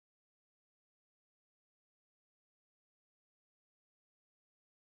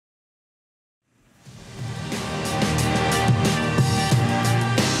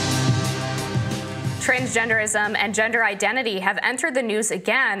Transgenderism and gender identity have entered the news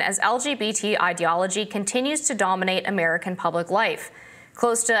again as LGBT ideology continues to dominate American public life.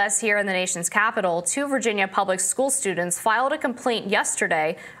 Close to us here in the nation's capital, 2 Virginia public school students filed a complaint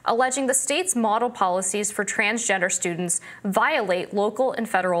yesterday alleging the state's model policies for transgender students violate local and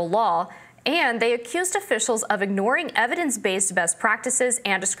federal law, and they accused officials of ignoring evidence-based best practices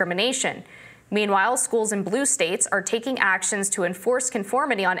and discrimination. Meanwhile, schools in blue states are taking actions to enforce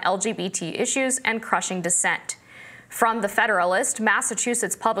conformity on LGBT issues and crushing dissent. From The Federalist,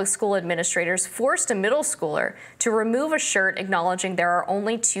 Massachusetts public school administrators forced a middle schooler to remove a shirt acknowledging there are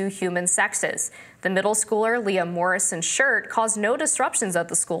only 2 human sexes. The middle schooler, Leah Morrison's shirt, caused no disruptions at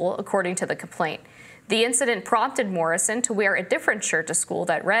the school, according to the complaint. The incident prompted Morrison to wear a different shirt to school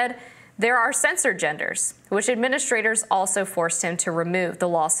that read, "There are censored genders," which administrators also forced him to remove, the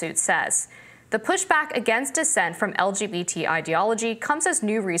lawsuit says. The pushback against dissent from LGBT ideology comes as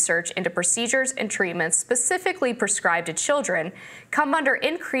new research into procedures and treatments specifically prescribed to children come under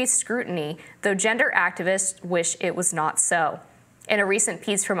increased scrutiny, though gender activists wish it was not so. In a recent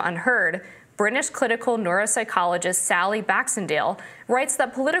piece from Unheard, British clinical neuropsychologist Sally Baxendale writes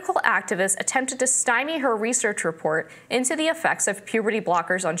that political activists attempted to stymie her research report into the effects of puberty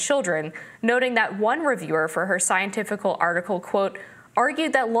blockers on children, noting that one reviewer for her scientific article, quote,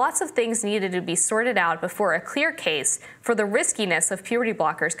 argued that lots of things needed to be sorted out before a clear case for the riskiness of puberty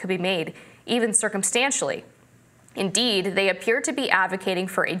blockers could be made, even circumstantially. Indeed, they appear to be advocating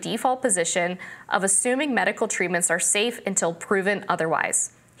for a default position of assuming medical treatments are safe until proven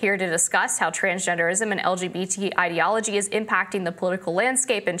otherwise. Here to discuss how transgenderism and LGBT ideology is impacting the political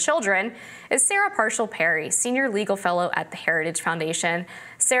landscape in children is Sarah Parshall-Perry, Senior Legal Fellow at the Heritage Foundation.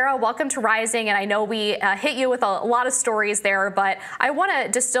 Sarah, welcome to Rising, and I know we hit you with a lot of stories there, but I want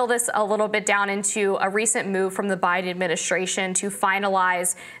to distill this a little bit down into a recent move from the Biden administration to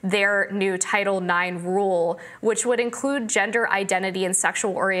finalize their new Title IX rule, which would include gender identity and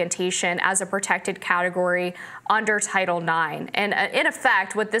sexual orientation as a protected category under Title IX. And in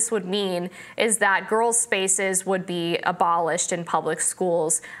effect, what this would mean is that girls' spaces would be abolished in public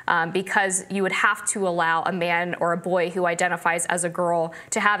schools because you would have to allow a man or a boy who identifies as a girl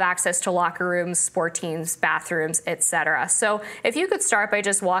to have access to locker rooms, sport teams, bathrooms, etc. So if you could start by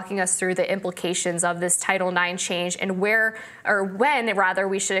just walking us through the implications of this Title IX change and where, or when rather,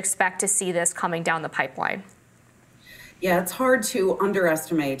 we should expect to see this coming down the pipeline. Yeah, it's hard to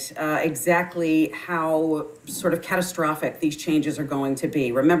underestimate exactly how sort of catastrophic these changes are going to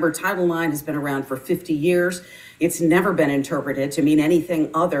be. Remember, Title IX has been around for 50 years. It's never been interpreted to mean anything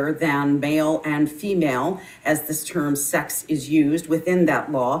other than male and female, as this term sex is used within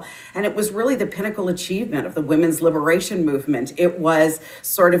that law. And it was really the pinnacle achievement of the women's liberation movement. It was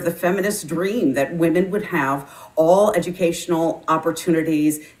sort of the feminist dream that women would have all educational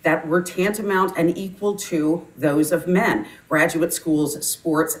opportunities that were tantamount and equal to those of men. Graduate schools,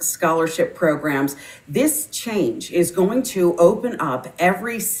 sports, scholarship programs. This change is going to open up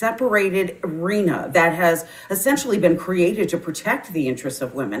every separated arena that has essentially been created to protect the interests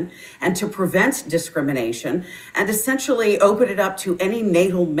of women and to prevent discrimination, and essentially open it up to any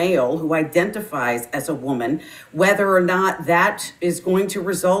natal male who identifies as a woman, whether or not that is going to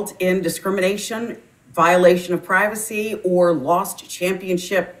result in discrimination, violation of privacy, or lost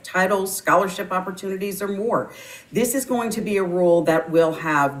championship titles, scholarship opportunities, or more. This is going to be a rule that will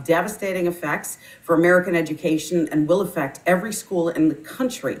have devastating effects for American education and will affect every school in the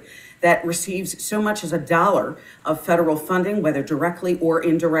country that receives so much as $1 of federal funding, whether directly or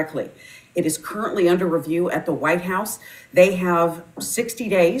indirectly. It is currently under review at the White House. They have 60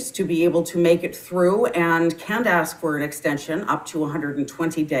 days to be able to make it through and can ask for an extension up to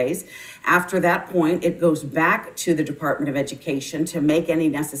 120 days. After that point, it goes back to the Department of Education to make any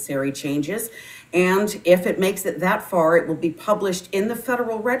necessary changes. And if it makes it that far, it will be published in the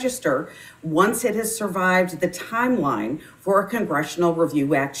Federal Register once it has survived the timeline for a Congressional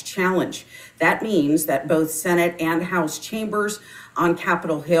Review Act challenge. That means that both Senate and House chambers on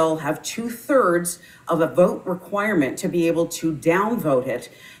Capitol Hill have 2/3 of a vote requirement to be able to downvote it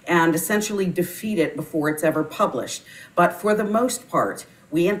and essentially defeat it before it's ever published. But for the most part,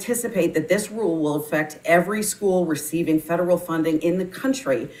 we anticipate that this rule will affect every school receiving federal funding in the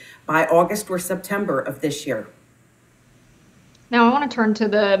country by August or September of this year. Now, I want to turn to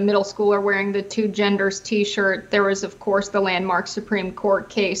the middle schooler wearing the 2 genders t-shirt. There was, of course, the landmark Supreme Court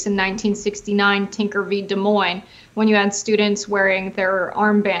case in 1969, Tinker v. Des Moines, when you had students wearing their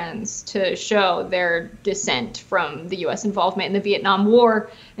armbands to show their dissent from the U.S. involvement in the Vietnam War.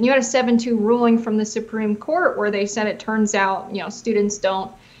 And you had a 7-2 ruling from the Supreme Court where they said it turns out, students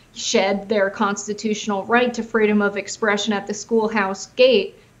don't shed their constitutional right to freedom of expression at the schoolhouse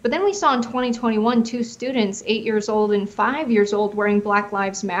gate But then we saw in 2021 two students, 8 years old and 5 years old, wearing Black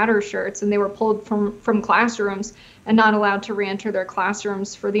Lives Matter shirts, and they were pulled from classrooms and not allowed to re-enter their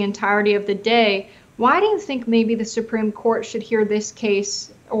classrooms for the entirety of the day. Why do you think maybe the Supreme Court should hear this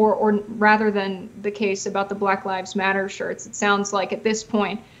case, or rather than the case about the Black Lives Matter shirts? It sounds like at this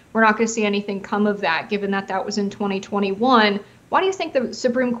point we're not going to see anything come of that, given that that was in 2021. Why do you think the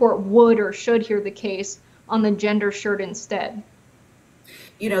Supreme Court would or should hear the case on the gender shirt instead?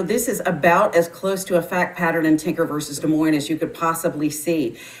 You know, this is about as close to a fact pattern in Tinker versus Des Moines as you could possibly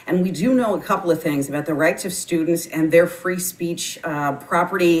see. And we do know a couple of things about the rights of students and their free speech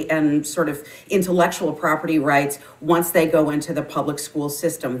property and sort of intellectual property rights once they go into the public school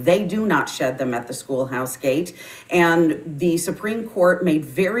system. They do not shed them at the schoolhouse gate. And the Supreme Court made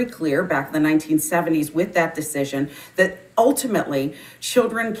very clear back in the 1970s with that decision that ultimately,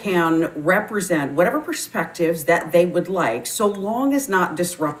 children can represent whatever perspectives that they would like, so long as not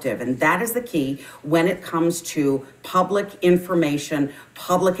disruptive. And that is the key when it comes to public information,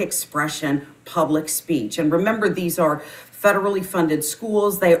 public expression, public speech. And remember, these are federally funded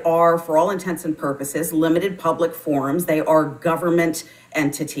schools. They are, for all intents and purposes, limited public forums. They are government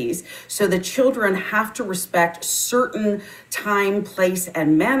entities. So the children have to respect certain time, place,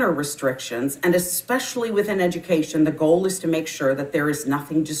 and manner restrictions. And especially within education, the goal is to make sure that there is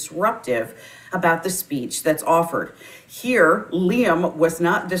nothing disruptive about the speech that's offered. Here, Liam was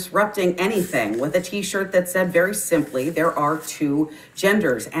not disrupting anything with a t-shirt that said very simply, there are two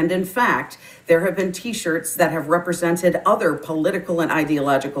genders. And in fact, there have been t-shirts that have represented other political and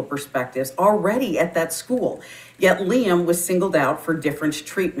ideological perspectives already at that school. Yet Liam was singled out for different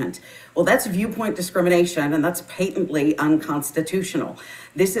treatment. Well, that's viewpoint discrimination, and that's patently unconstitutional.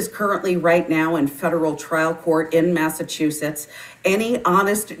 This is currently right now in federal trial court in Massachusetts. Any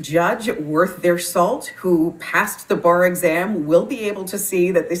honest judge worth their salt who passed the bar exam will be able to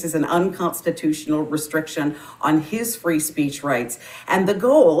see that this is an unconstitutional restriction on his free speech rights. And the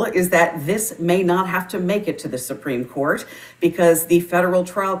goal is that this may not have to make it to the Supreme Court because the federal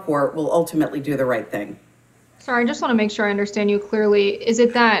trial court will ultimately do the right thing. Sorry, I just want to make sure I understand you clearly. Is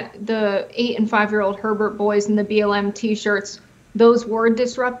it that the 8 and 5-year-old Herbert boys in the BLM t-shirts, those were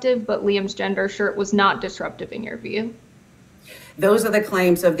disruptive, but Liam's gender shirt was not disruptive in your view? Those are the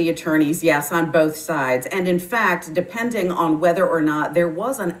claims of the attorneys, yes, on both sides. And in fact, depending on whether or not there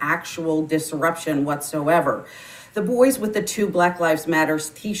was an actual disruption whatsoever, the boys with the two Black Lives Matter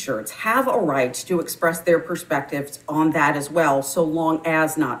t-shirts have a right to express their perspectives on that as well, so long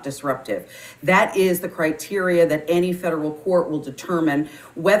as not disruptive. That is the criteria that any federal court will determine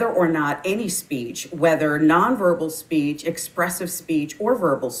whether or not any speech, whether nonverbal speech, expressive speech, or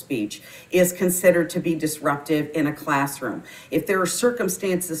verbal speech, is considered to be disruptive in a classroom. If there are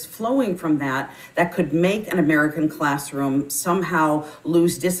circumstances flowing from that that could make an American classroom somehow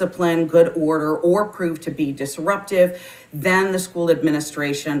lose discipline, good order, or prove to be disruptive, then the school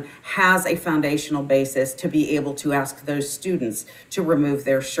administration has a foundational basis to be able to ask those students to remove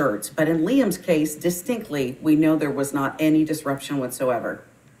their shirts. But in Liam's case, distinctly, we know there was not any disruption whatsoever.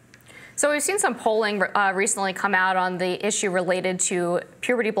 So we've seen some polling recently come out on the issue related to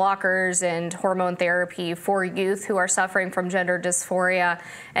puberty blockers and hormone therapy for youth who are suffering from gender dysphoria.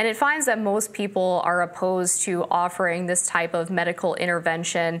 And it finds that most people are opposed to offering this type of medical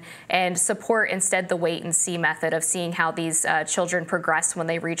intervention and support instead the wait and see method of seeing how these children progress when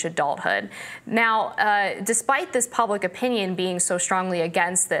they reach adulthood. Now, despite this public opinion being so strongly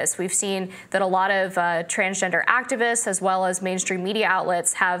against this, we've seen that a lot of transgender activists as well as mainstream media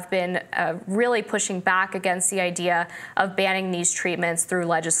outlets have been really pushing back against the idea of banning these treatments through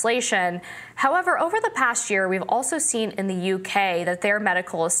legislation. However, over the past year, we've also seen in the UK that their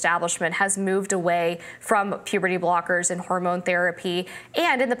medical establishment has moved away from puberty blockers and hormone therapy.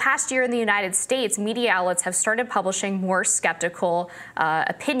 And in the past year in the United States, media outlets have started publishing more skeptical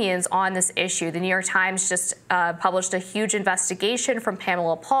opinions on this issue. The New York Times just published a huge investigation from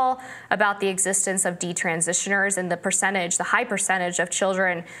Pamela Paul about the existence of detransitioners and the high percentage of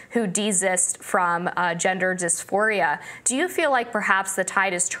children who desist from gender dysphoria. Do you feel like perhaps the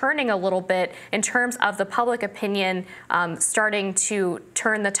tide is turning a little bit in terms of the public opinion starting to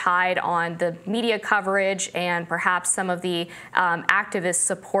turn the tide on the media coverage and perhaps some of the activist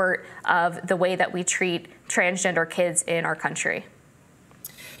support of the way that we treat transgender kids in our country?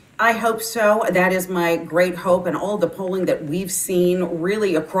 I hope so. That is my great hope. And all the polling that we've seen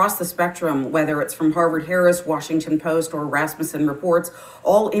really across the spectrum, whether it's from Harvard Harris, Washington Post, or Rasmussen Reports,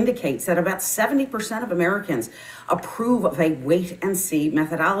 all indicates that about 70% of Americans approve of a wait and see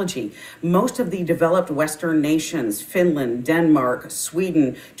methodology. Most of the developed Western nations, Finland, Denmark,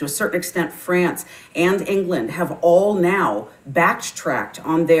 Sweden, to a certain extent France, and England have all now backtracked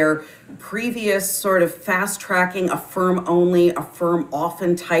on their previous sort of fast-tracking, affirm only, affirm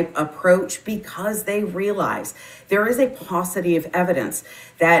often type approach, because they realize there is a paucity of evidence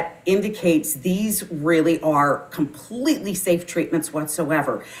that indicates these really are completely safe treatments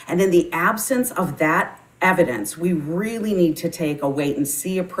whatsoever. And in the absence of that evidence, we really need to take a wait and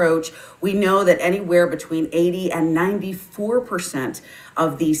see approach. We know that anywhere between 80 and 94%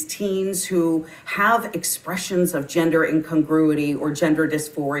 of these teens who have expressions of gender incongruity or gender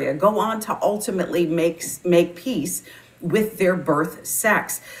dysphoria go on to ultimately make peace with their birth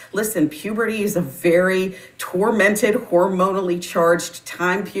sex. Listen, puberty is a very tormented, hormonally charged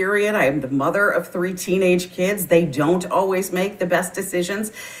time period. I am the mother of 3 teenage kids. They don't always make the best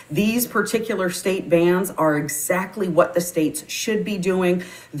decisions. These particular state bans are exactly what the states should be doing.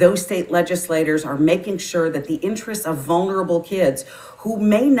 Those state legislators are making sure that the interests of vulnerable kids who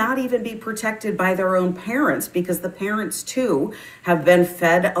may not even be protected by their own parents, because the parents too have been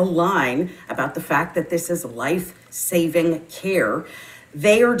fed a line about the fact that this is life-saving care.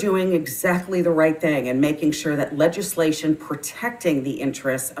 They are doing exactly the right thing and making sure that legislation protecting the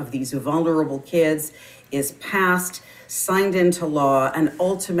interests of these vulnerable kids is passed, signed into law, and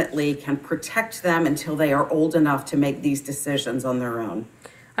ultimately can protect them until they are old enough to make these decisions on their own.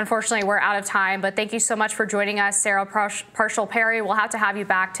 Unfortunately, we're out of time, but thank you so much for joining us, Sarah Parshall-Perry. We'll have to have you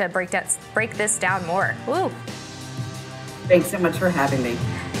back to break this down more. Woo! Thanks so much for having me.